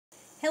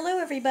Hello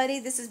everybody,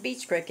 this is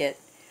Beach Cricket.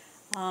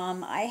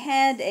 I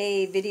had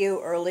a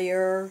video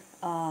earlier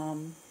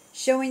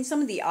showing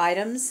some of the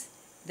items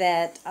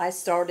that I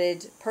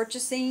started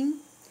purchasing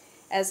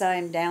as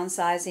I'm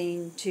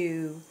downsizing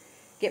to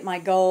get my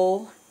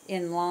goal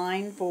in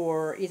line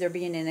for either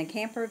being in a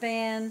camper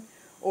van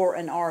or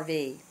an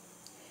RV.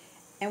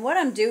 And what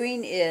I'm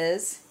doing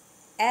is,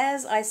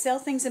 as I sell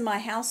things in my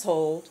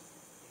household,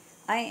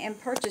 I am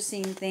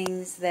purchasing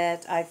things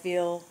that I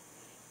feel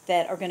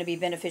that are going to be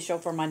beneficial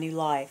for my new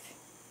life.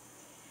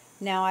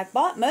 Now, I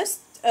bought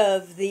most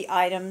of the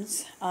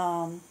items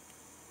online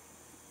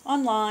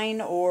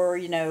or,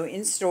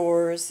 in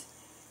stores,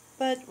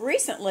 but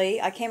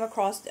recently I came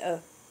across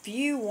a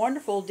few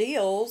wonderful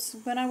deals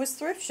when I was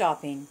thrift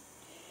shopping,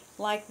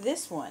 like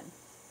this one.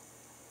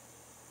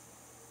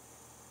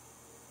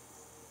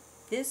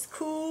 This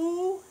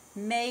cool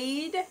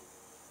made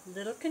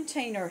little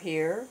container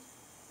here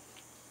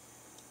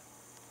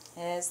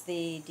has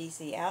the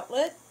DC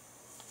outlet.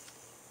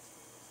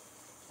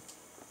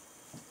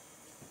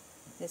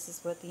 This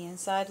is what the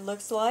inside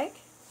looks like.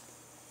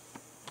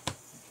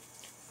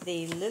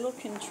 The little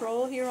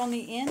control here on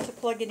the end to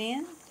plug it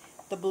in.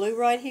 The blue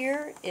right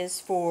here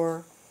is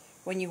for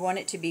when you want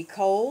it to be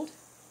cold.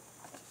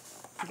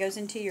 It goes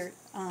into your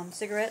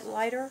cigarette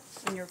lighter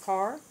in your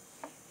car.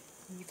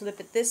 You flip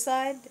it this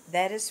side,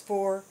 that is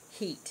for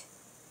heat.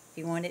 If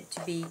you want it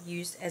to be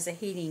used as a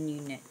heating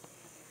unit.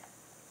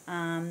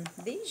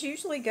 These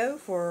usually go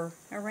for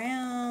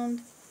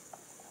around,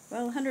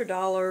 well,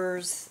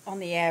 $100 on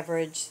the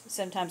average,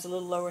 sometimes a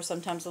little lower,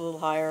 sometimes a little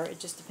higher. It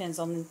just depends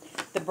on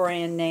the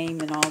brand name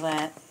and all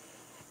that.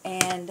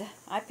 And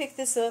I picked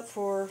this up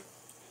for, I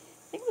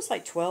think it was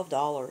like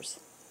 $12.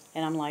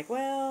 And I'm like,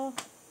 well,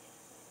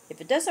 if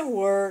it doesn't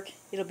work,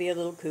 it'll be a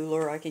little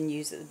cooler. I can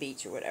use it at the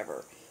beach or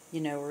whatever,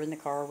 or in the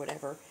car or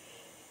whatever.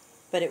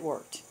 But it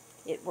worked.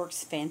 It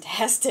works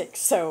fantastic.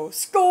 So,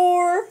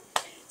 score!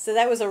 So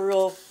that was a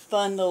real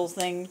fun little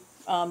thing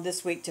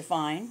this week to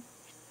find.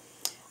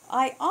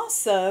 I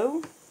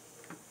also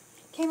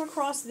came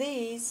across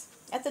these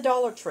at the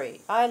Dollar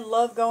Tree. I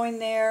love going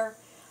there.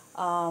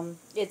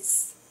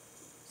 It's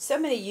so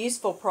many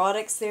useful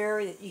products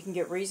there that you can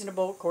get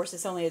reasonable. Of course,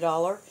 it's only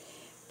 $1.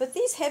 But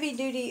these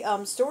heavy-duty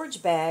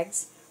storage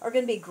bags are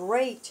going to be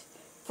great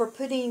for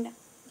putting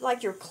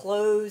like your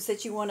clothes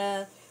that you want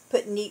to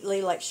put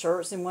neatly, like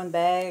shirts in one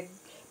bag,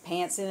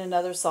 pants in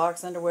another,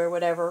 socks, underwear,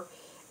 whatever,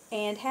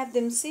 and have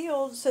them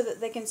sealed so that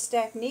they can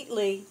stack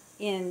neatly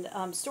in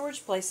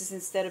storage places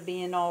instead of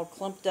being all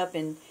clumped up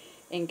in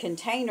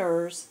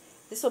containers.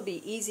 This will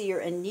be easier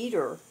and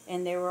neater,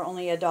 and they were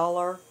only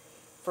 $1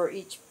 for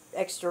each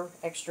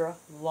extra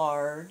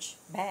large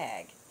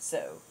bag.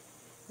 So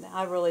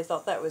I really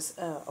thought that was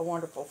a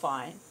wonderful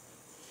find.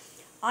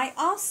 I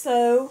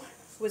also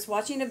was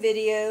watching a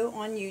video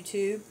on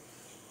YouTube,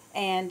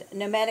 and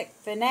Nomadic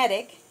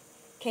Fanatic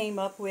came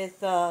up with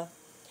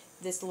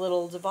this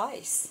little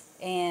device,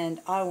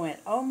 and I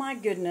went, oh my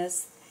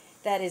goodness,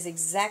 that is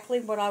exactly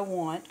what I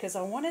want, because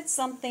I wanted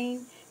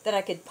something that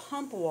I could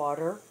pump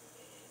water,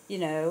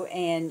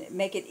 and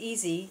make it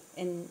easy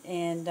and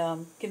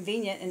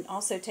convenient, and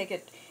also take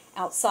it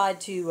outside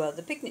to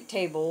the picnic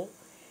table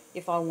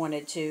if I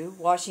wanted to,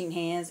 washing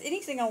hands,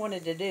 anything I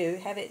wanted to do,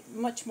 have it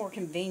much more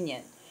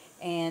convenient.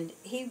 And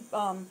he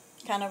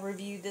kind of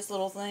reviewed this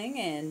little thing,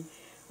 and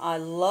I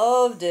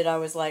loved it. I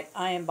was like,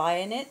 I am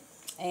buying it,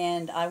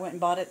 and I went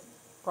and bought it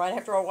right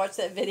after I watched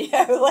that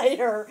video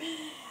later.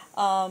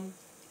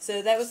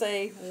 So that was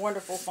a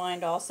wonderful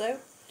find also.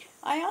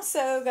 I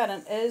also got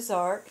an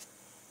Ozark,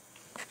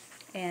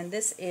 and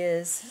this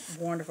is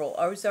wonderful.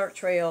 Ozark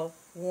Trail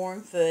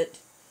Warm Foot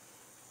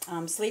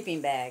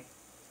sleeping bag.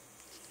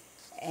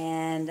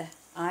 And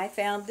I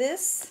found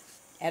this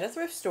at a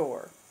thrift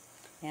store.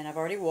 And I've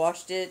already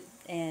washed it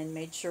and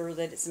made sure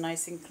that it's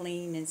nice and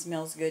clean and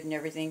smells good and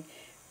everything.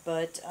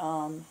 But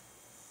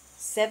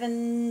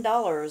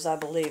 $7, I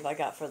believe, I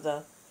got for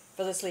the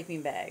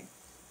sleeping bag.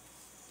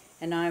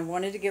 And I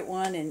wanted to get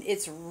one, and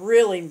it's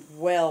really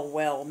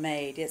well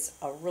made. It's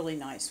a really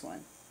nice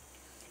one.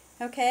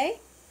 Okay.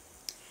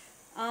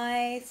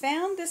 I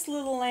found this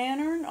little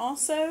lantern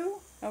also.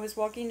 I was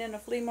walking in a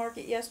flea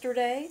market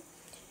yesterday,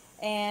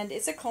 and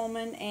it's a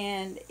Coleman,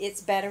 and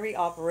it's battery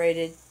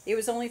operated. It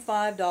was only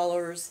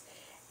 $5,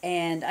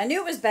 and I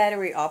knew it was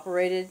battery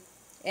operated,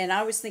 and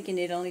I was thinking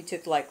it only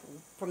took, like,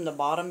 from the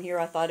bottom here,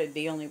 I thought it'd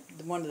be only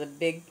one of the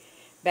big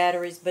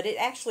batteries, but it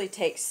actually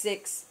takes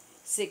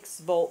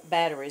 6-volt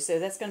batteries, so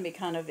that's going to be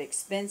kind of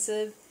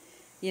expensive,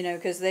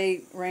 because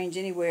they range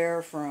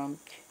anywhere from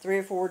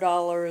 $3 or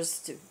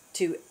 $4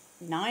 to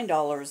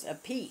 $9 a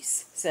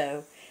piece.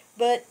 So,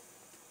 but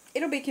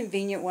it'll be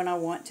convenient when I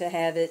want to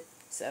have it,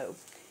 so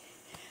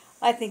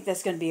I think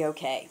that's going to be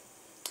okay.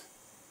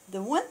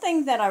 The one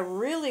thing that I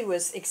really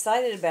was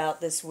excited about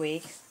this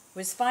week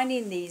was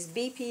finding these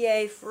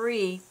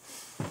BPA-free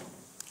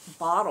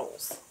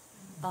bottles.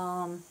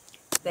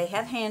 They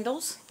have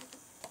handles.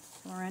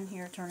 Around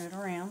here, turn it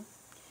around,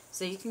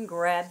 so you can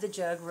grab the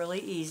jug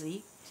really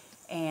easy,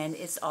 and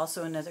it's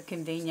also another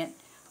convenient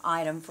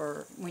item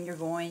for when you're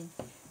going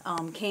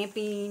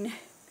camping,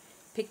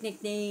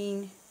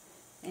 picnicking,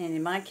 and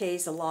in my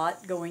case a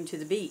lot going to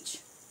the beach.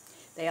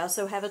 They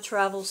also have a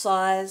travel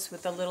size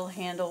with a little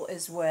handle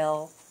as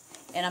well,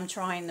 and I'm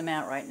trying them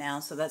out right now,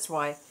 so that's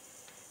why,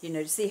 you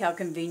know, to see how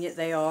convenient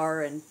they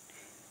are, and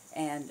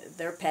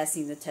they're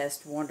passing the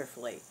test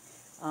wonderfully.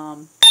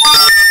 I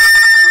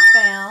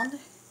found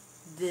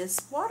this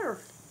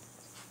water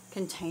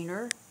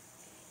container,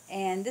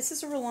 and this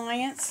is a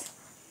Reliance,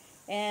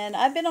 and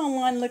I've been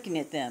online looking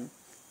at them.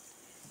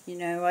 You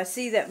know, I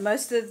see that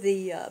most of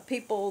the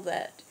people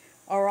that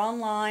are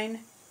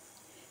online,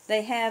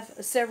 they have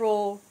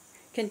several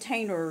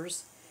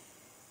containers,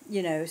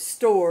 you know,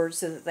 stored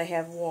so that they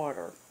have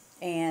water,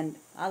 and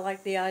I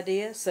like the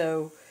idea,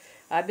 so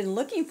I've been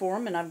looking for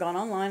them, and I've gone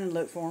online and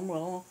looked for them.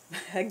 Well,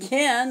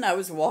 again, I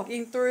was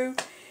walking through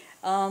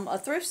a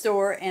thrift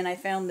store, and I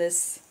found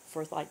this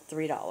for like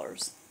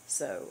 $3.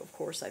 So of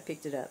course I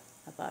picked it up.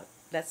 I thought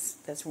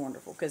that's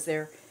wonderful, because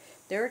they're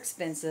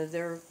expensive.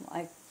 They're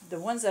like the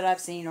ones that I've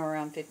seen are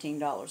around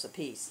 $15 a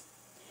piece.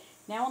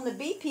 Now on the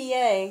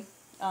BPA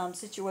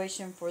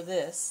situation for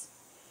this,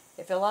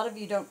 if a lot of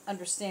you don't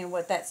understand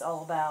what that's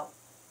all about,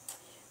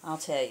 I'll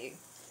tell you.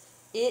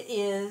 It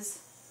is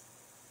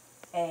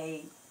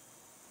a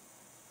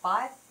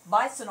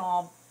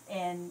bisoprolol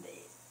and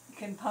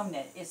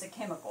component. It's a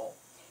chemical,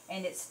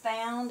 and it's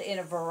found in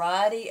a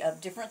variety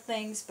of different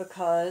things,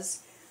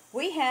 because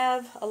we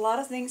have a lot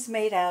of things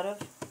made out of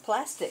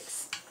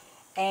plastics,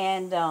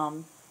 and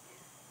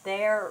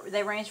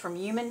they range from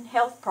human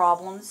health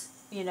problems,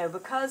 you know,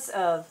 because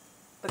of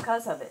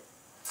it,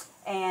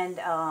 and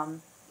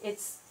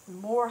it's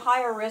more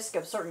higher risk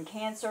of certain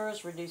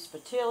cancers, reduced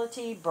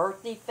fertility,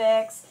 birth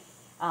defects,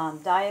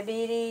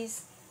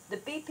 diabetes. The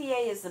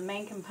BPA is the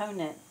main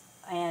component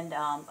and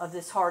of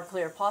this hard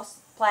clear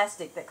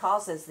plastic that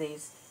causes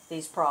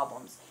these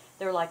problems.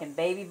 They're like in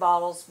baby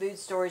bottles, food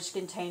storage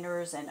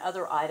containers, and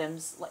other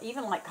items,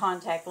 even like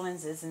contact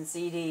lenses and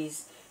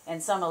CDs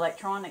and some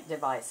electronic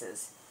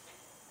devices.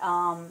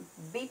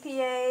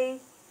 BPA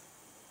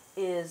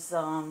is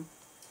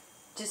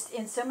just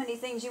in so many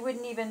things you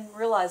wouldn't even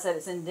realize that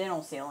it's in dental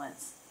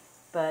sealants.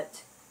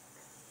 But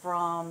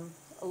from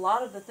a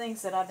lot of the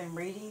things that I've been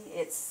reading,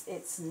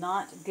 it's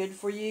not good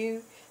for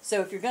you.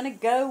 So if you're going to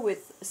go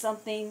with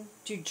something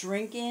to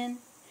drink in,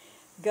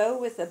 go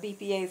with a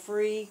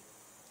BPA-free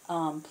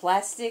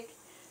plastic,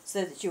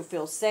 so that you'll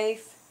feel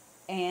safe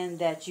and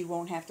that you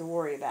won't have to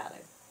worry about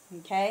it.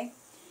 Okay?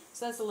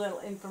 So that's a little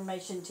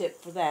information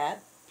tip for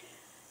that.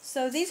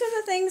 So these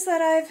are the things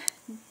that I've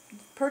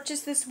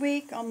purchased this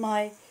week on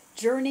my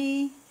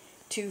journey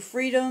to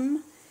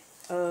freedom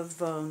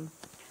of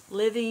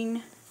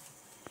living,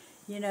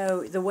 you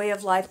know, the way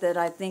of life that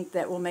I think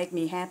that will make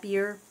me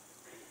happier.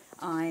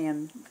 I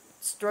am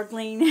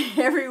struggling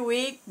every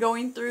week,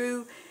 going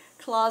through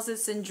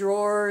closets and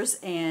drawers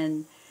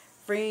and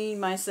freeing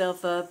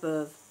myself up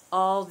of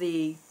all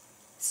the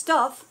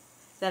stuff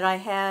that I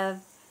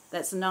have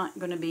that's not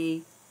going to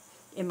be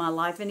in my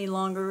life any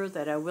longer,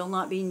 that I will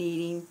not be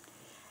needing.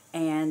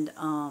 And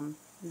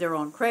they're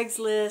on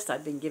Craigslist.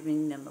 I've been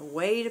giving them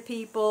away to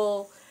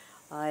people.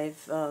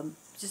 I've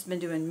just been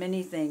doing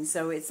many things.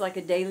 So it's like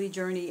a daily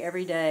journey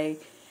every day.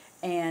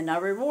 And I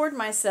reward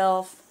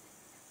myself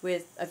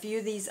with a few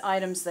of these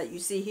items that you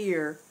see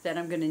here that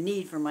I'm going to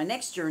need for my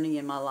next journey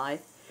in my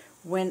life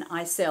when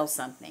I sell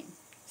something.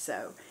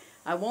 So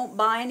I won't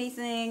buy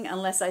anything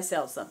unless I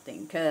sell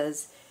something,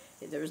 because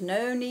there's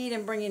no need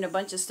in bringing a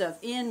bunch of stuff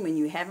in when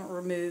you haven't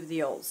removed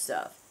the old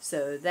stuff.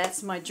 So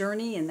that's my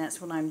journey, and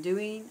that's what I'm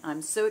doing.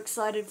 I'm so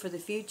excited for the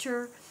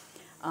future.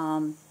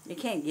 It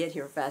can't get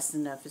here fast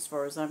enough as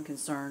far as I'm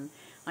concerned.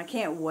 I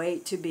can't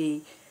wait to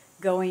be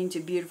going to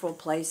beautiful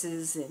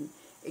places and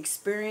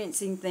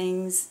experiencing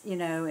things, you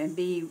know, and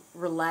be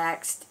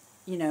relaxed,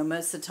 you know,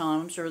 most of the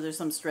time. I'm sure there's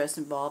some stress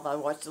involved. I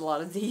watched a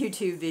lot of the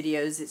YouTube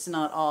videos. It's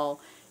not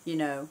all, you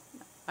know,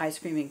 ice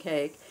cream and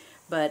cake.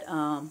 But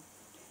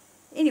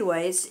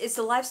anyway, it's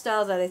a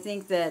lifestyle that I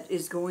think that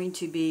is going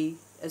to be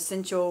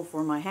essential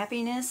for my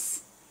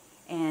happiness,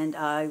 and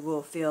I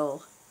will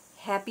feel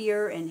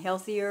happier and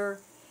healthier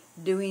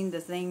doing the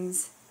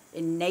things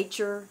in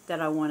nature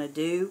that I want to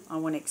do. I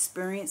want to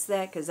experience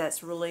that, because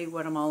that's really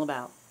what I'm all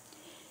about.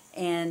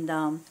 And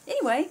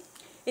anyway,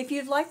 if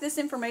you've liked this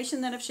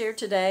information that I've shared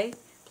today,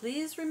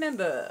 please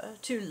remember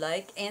to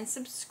like and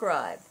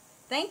subscribe.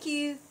 Thank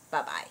you.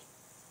 Bye-bye.